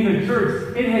definitely in the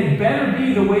church, it had better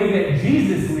be the way that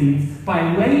Jesus leads,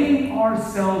 by laying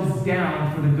ourselves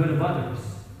down for the good of others.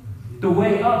 The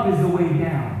way up is the way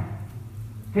down.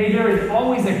 Okay, there is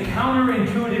always a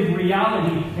counterintuitive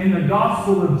reality in the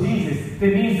gospel of Jesus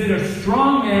that means that a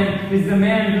strong man is the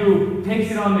man who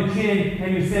takes it on the chin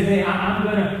and who says, "Hey, I'm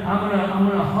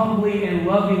gonna humbly and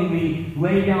lovingly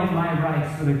lay down my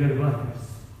rights for the good of others."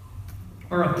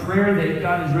 Or a prayer that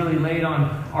God has really laid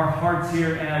on our hearts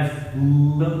here as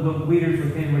leaders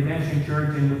within Redemption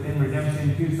Church and within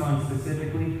Redemption Tucson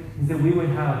specifically, is that we would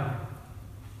have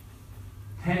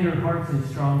tender hearts and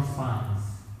strong spines.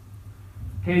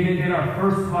 Okay, that our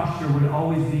first posture would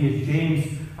always be, as James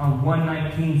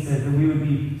 1:19 says, that we would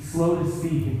be slow to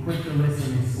speak and quick to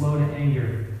listen and slow to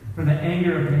anger. For the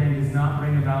anger of man does not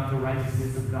bring about the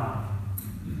righteousness of God.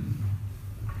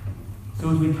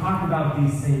 So as we talk about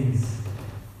these things,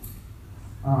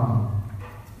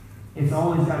 it's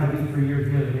always got to be for your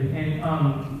good. And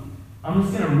I'm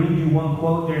just going to read you one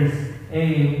quote. There's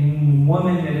a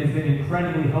woman that has been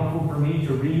incredibly helpful for me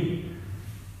to read.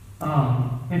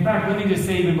 In fact, let me just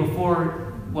say even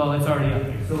before, well, it's already up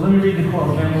here. So let me read the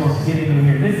quote, then we'll get into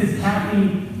here. This is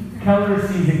Kathy Keller.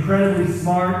 She's incredibly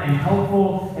smart and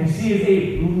helpful, and she is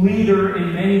a leader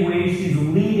in many ways. She's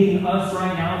leading us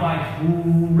right now by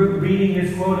reading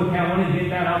this quote. Okay, I want to get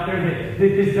that out there, that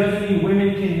this doesn't mean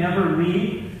women can never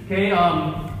lead. Okay,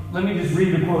 let me just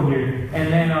read the quote here, and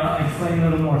then explain a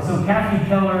little more. So Kathy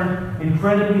Keller,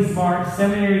 incredibly smart,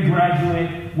 seminary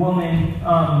graduate woman,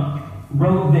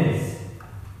 wrote this.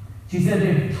 She said,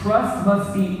 "If trust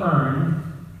must be earned,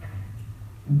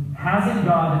 hasn't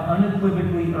God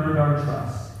unequivocally earned our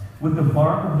trust? With the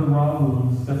bark of the raw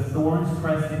wounds, the thorns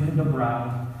pressed into the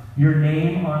brow, your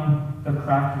name on the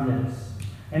cracked lips.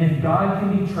 And if God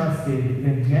can be trusted,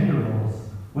 then gender roles,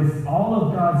 with all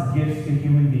of God's gifts to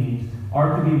human beings,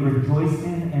 are to be rejoiced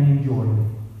in and enjoyed,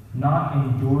 not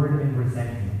endured and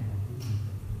resented."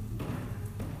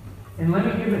 And let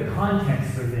me give the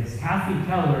context for this. Kathy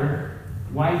Keller,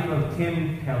 wife of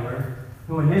Tim Keller,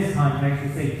 who in this context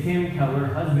would say Tim Keller,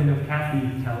 husband of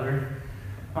Kathy Keller,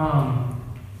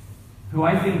 who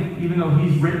I think, even though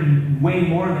he's written way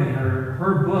more than her,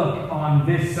 her book on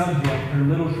this subject, her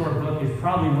little short book, is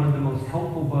probably one of the most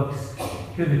helpful books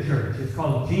to the church. It's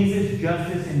called Jesus,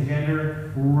 Justice, and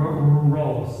Gender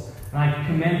Roles. And I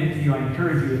commend it to you. I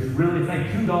encourage you. It's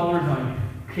like $2 on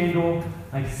Kindle,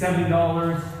 like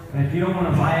 $7. And if you don't want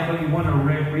to buy it, but you want to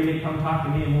read it, come talk to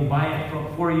me and we'll buy it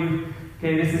for you.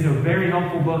 Okay, this is a very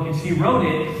helpful book, and she wrote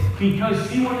it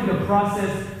because she wanted to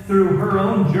process through her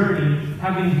own journey,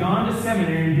 having gone to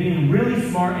seminary and being really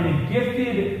smart and a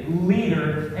gifted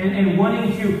leader, and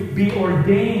wanting to be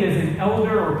ordained as an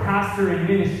elder or pastor in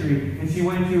ministry. And she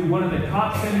went to one of the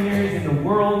top seminaries in the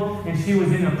world, and she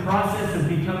was in the process of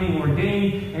becoming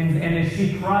ordained. And as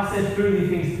she processed through these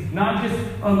things, not just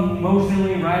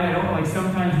emotionally, right? I don't like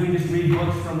sometimes we just read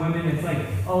books from women. It's like,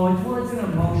 oh, it's an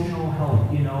emotional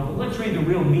help, but let's read the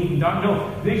real meat and dog.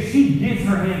 No, she gets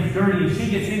her hands dirty.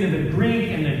 She gets into the Greek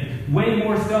and the way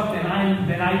more stuff than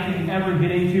I can ever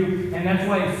get into, and that's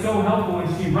why it's so helpful.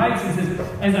 And she writes and says,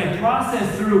 as I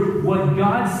process through what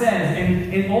God says,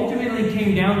 and it ultimately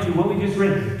came down to what we just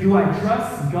read, do I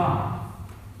trust God?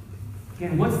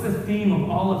 Again, what's the theme of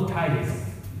all of Titus?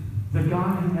 The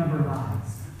God who never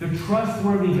lies. The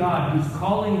trustworthy God who's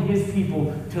calling his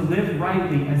people to live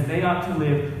rightly as they ought to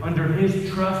live under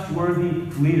his trustworthy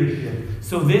leadership.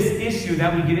 So this issue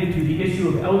that we get into, the issue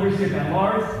of eldership at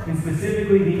large, and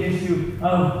specifically the issue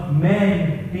of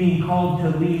men being called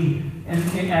to lead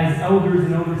as elders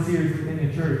and overseers within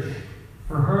the church,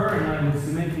 for her, and I would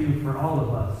submit to you for all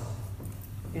of us,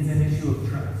 is an issue of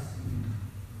trust.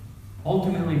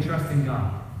 Ultimately, trust in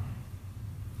God.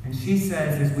 And she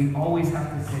says, as we always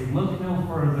have to say, look no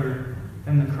further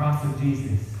than the cross of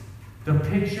Jesus. The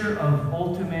picture of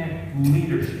ultimate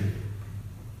leadership.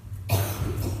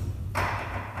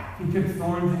 He took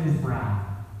thorns in his brow.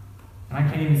 And I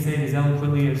can't even say it as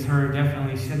eloquently as her.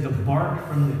 Definitely shed the bark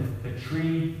from the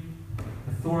tree,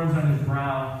 the thorns on his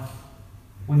brow.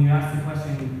 When you ask the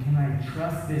question, can I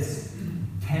trust this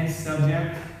tense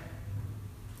subject?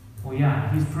 Well,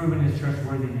 yeah, he's proven his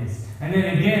trustworthiness. And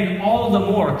then again, all the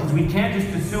more, because we can't just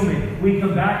assume it, we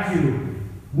come back to,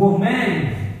 well,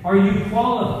 men, are you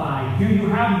qualified? Do you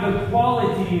have the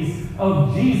qualities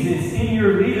of Jesus in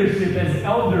your leadership as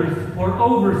elders or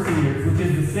overseers, which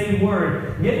is the same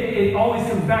word? Yet it always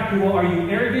comes back to, well, are you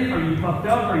arrogant? Are you puffed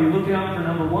up? Are you looking out for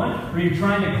number one? Are you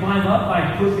trying to climb up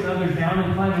by pushing others down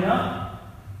and climbing up?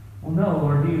 Well, no.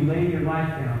 Or do you lay your life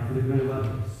down for the good of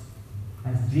others,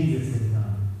 as Jesus has done?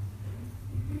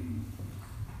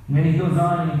 And then he goes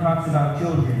on and he talks about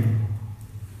children.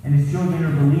 And his children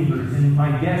are believers. And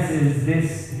my guess is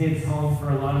this hits home for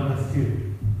a lot of us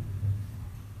too.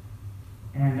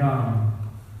 And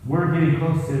we're getting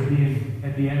close to being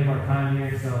at the end of our time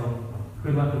here, so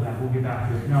good luck with that. We'll get back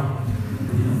to it. No.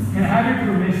 Can I have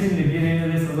your permission to get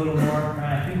into this a little more?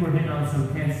 I think we're hitting on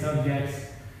some tense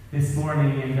subjects this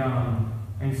morning.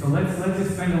 And so let's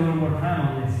just spend a little more time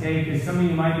on this, okay? Because some of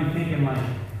you might be thinking like,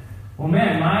 well,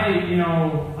 man,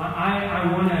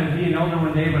 I want to be an elder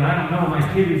one day, but I don't know.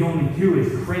 My kid who's only 2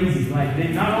 is crazy. Like, they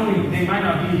might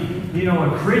not be,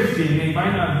 a Christian. They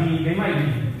might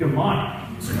be demonic.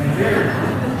 Like, they're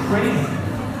crazy,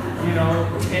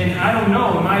 And I don't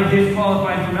know. Am I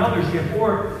disqualified from eldership?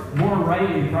 Or more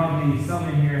rightly, probably some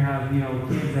in here have,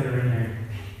 kids that are in their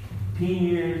teen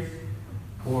years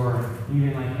or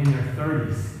even like in their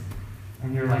 30s.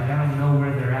 And you're like, I don't know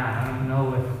where they're at. I don't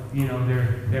know if,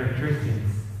 they're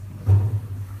Christians.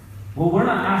 Well, we're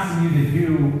not asking you to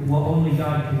do what only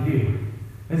God can do.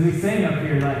 As we sang up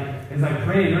here, like, as I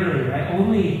prayed earlier, right?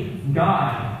 Only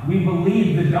God. We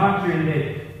believe the doctrine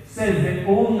that says that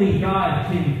only God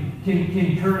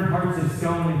can turn hearts of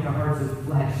stone into hearts of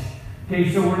flesh. Okay,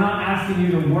 so we're not asking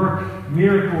you to work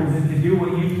miracles and to do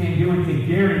what you can do and to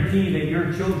guarantee that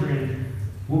your children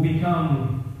will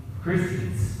become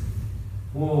Christians,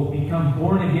 will become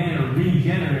born again or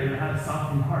regenerate or have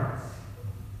softened hearts.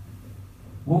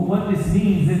 Well, what this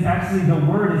means is actually the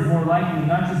word is more likely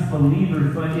not just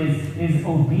believers, but is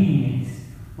obedient.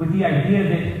 With the idea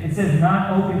that it says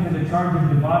not open to the charge of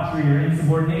debauchery or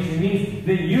insubordination. It means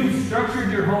that you've structured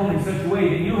your home in such a way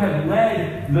that you have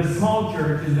led the small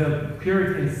church, as the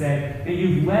Puritans said, that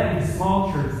you've led the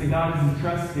small church that God has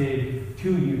entrusted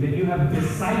to you, that you have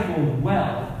discipled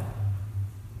well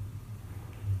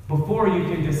before you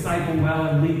can disciple well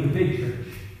and lead the big church.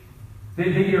 That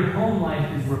your home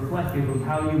life is reflective of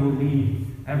how you will lead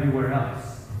everywhere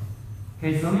else.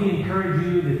 Okay, so let me encourage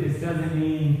you that this doesn't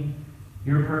mean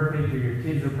you're perfect or your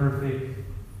kids are perfect,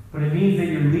 but it means that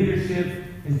your leadership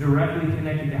is directly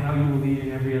connected to how you will lead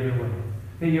in every other way.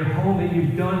 That your home, that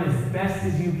you've done as best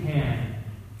as you can,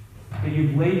 that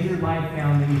you've laid your life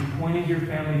down, that you've pointed your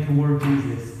family toward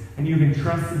Jesus, and you've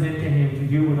entrusted it to Him to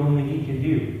do what only He can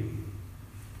do.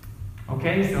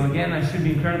 Okay, so again, that should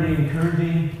be incredibly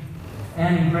encouraging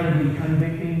and incredibly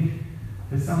convicting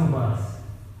to some of us.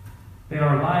 That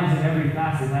our lives in every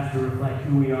facet has to reflect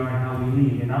who we are and how we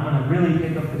lead. And I'm going to really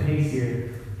pick up the pace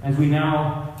here as we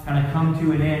now kind of come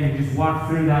to an end and just walk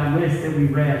through that list that we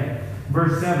read.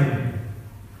 Verse 7.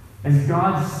 As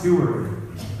God's steward.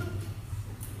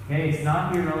 Okay, it's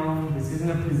not your own. This isn't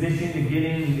a position to get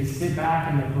in and just sit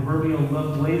back in the proverbial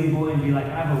lazy boy and be like,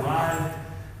 I've arrived.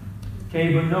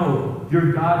 Okay, but no,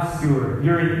 you're God's steward.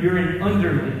 You're an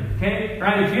underling. Okay,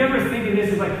 right? If you ever think of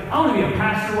this as like, I want to be a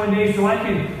pastor one day, so I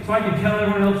can tell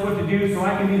everyone else what to do, so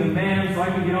I can be the man, so I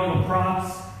can get all the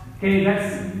props. Okay,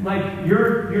 that's like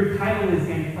your title is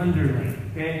an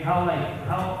underling. Okay,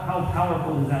 how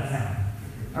powerful does that sound?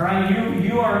 All right,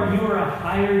 you are a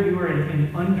hired, you are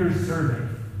an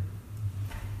underservant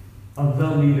of the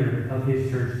leader of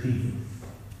His church, Jesus.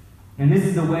 And this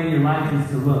is the way your life is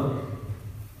to look.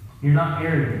 You're not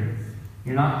arrogant.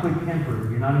 You're not quick-tempered.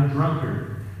 You're not a drunkard.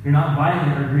 You're not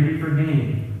violent or greedy for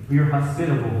gain. You're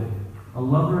hospitable, a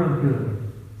lover of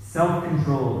good,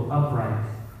 self-controlled, upright,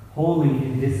 holy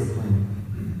and disciplined.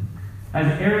 As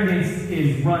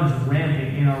arrogance runs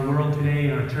rampant in our world today,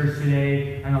 in our church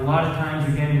today, and a lot of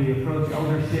times, again, we approach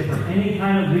eldership or any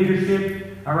kind of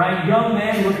leadership. All right, young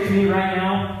men, look at me right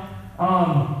now.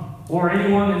 Or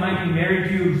anyone that might be married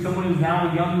to someone who's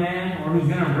now a young man or who's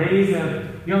going to raise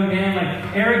a young man.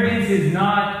 Like, arrogance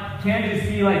can't just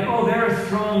be like, oh, they're a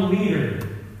strong leader.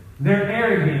 They're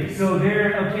arrogant, so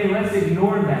let's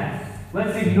ignore that.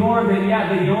 Let's ignore that,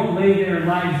 yeah, they don't lay their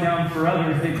lives down for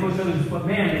others. They push others, but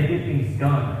man, they get things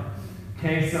done.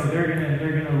 Okay, so they're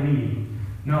gonna lead.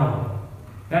 No.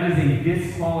 That is a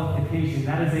disqualification.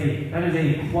 That is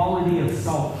a quality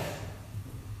assault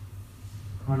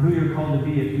on who you're called to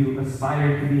be if you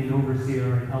aspire to be an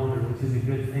overseer or an elder, which is a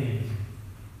good thing.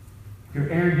 If you're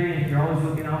arrogant, if you're always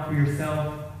looking out for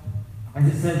yourself, as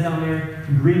it says down there,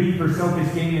 greedy for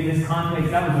selfish gain in this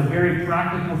context, that was a very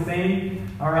practical thing.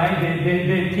 All right,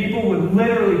 then people would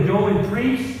literally go and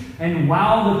preach and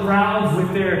wow the crowds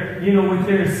with their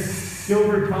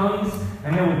silver tongues,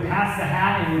 and they would pass the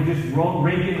hat and would just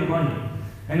rake in the money.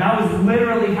 And that was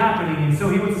literally happening. And so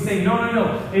he wants to say,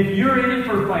 no. If you're in it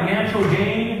for financial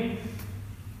gain,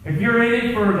 if you're in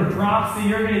it for the props that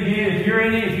you're going to get, if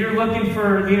you're looking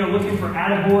for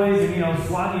attaboys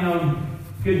and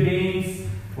good games,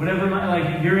 whatever,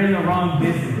 like you're in the wrong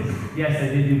business. Yes, I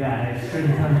did do that. I should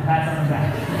have done pats on the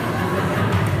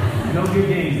back. No good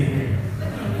games in here.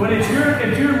 But if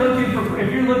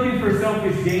you're looking for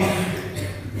selfish gain,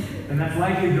 then that's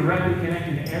likely directly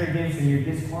connected to arrogance, and you're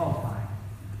disqualified.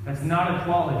 That's not a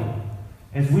quality.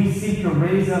 As we seek to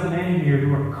raise up men here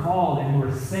who are called and who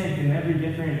are sent in every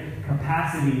different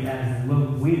capacity as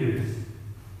leaders,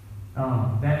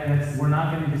 we're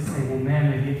not going to just say, well, man,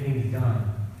 they get things done.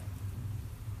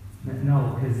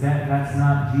 No, because that's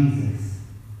not Jesus.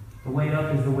 The way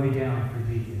up is the way down for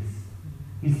Jesus.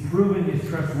 He's proven his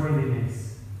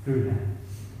trustworthiness through that.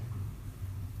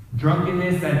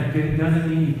 Drunkenness, that doesn't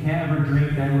mean you can't ever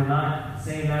drink. That we're not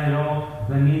saying that at all.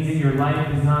 That means that your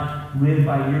life is not lived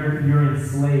by you're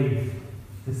enslaved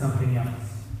to something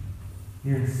else.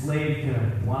 You're enslaved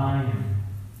to wine,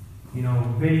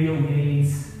 video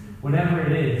games, whatever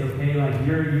it is, okay? Like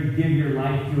you give your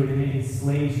life to it and it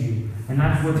enslaves you. And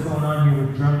that's what's going on here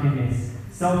with drunkenness.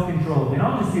 Self-control. And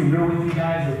I'll just be real with you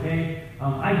guys, okay?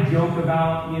 I joke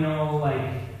about,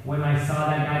 when I saw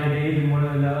that guy today, and one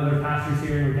of the other pastors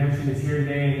here in Redemption is here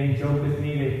today, and they joke with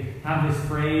me. They have this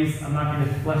phrase. I'm not going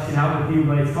to flesh it out with you,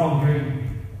 but it's called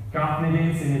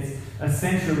confidence, and it's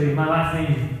essentially, my last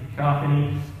name is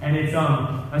Goffney, and it's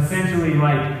essentially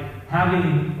like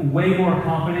having way more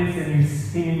confidence than you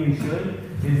seemingly should,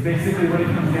 is basically what it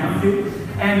comes down to.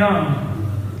 And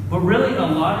but really, a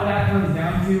lot of that comes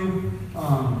down to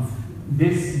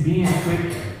this being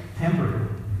quick-tempered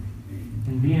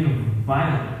and being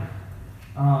violent.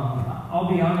 I'll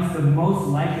be honest, the most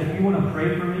likely, if you want to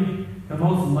pray for me, the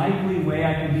most likely way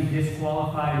I can be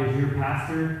disqualified as your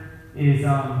pastor is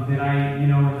that I, in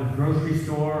the grocery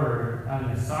store or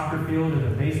on the soccer field or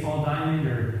the baseball diamond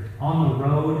or on the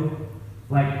road,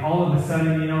 like all of a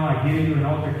sudden, I get into an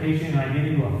altercation and I get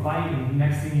into a fight, and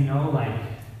next thing you know,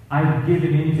 I've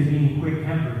given in to being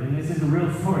quick-tempered. And this is a real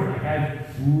story.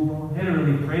 I've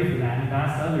literally prayed for that and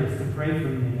asked others to pray for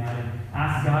me in that and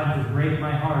ask God to break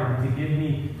my heart and to give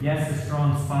me, yes, a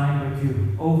strong spine, but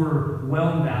to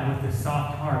overwhelm that with a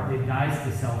soft heart that dies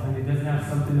to self and it doesn't have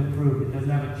something to prove. It doesn't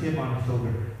have a chip on its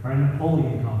shoulder or a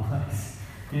Napoleon complex.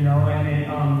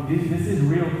 This is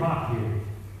real talk here.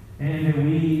 And that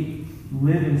we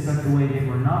live in such a way that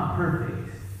we're not perfect,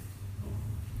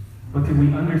 but that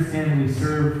we understand that we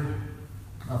serve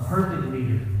a perfect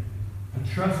leader, a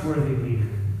trustworthy leader,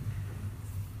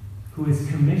 who has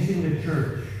commissioned the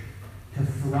church to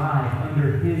thrive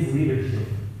under his leadership,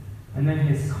 and then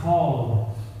has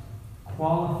called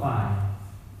qualified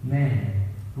men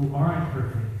who aren't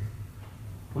perfect,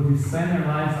 but who spend their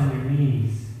lives on their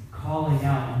knees, calling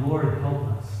out, Lord, help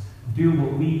us do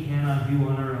what we cannot do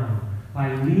on our own,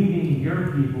 by leading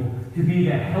your people to be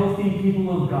the healthy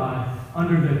people of God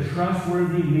under the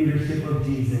trustworthy leadership of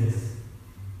Jesus,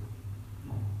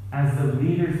 as the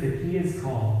leaders that he has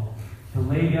called to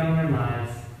lay down their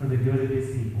lives for the good of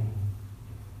his people.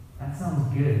 That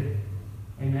sounds good.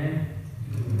 Amen?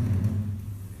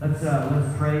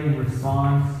 Let's pray and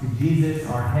respond to Jesus,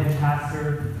 our head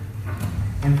pastor,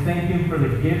 and thank him for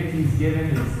the gift he's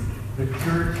given the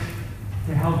church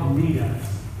to help lead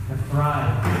us to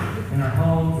thrive in our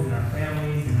homes, in our families,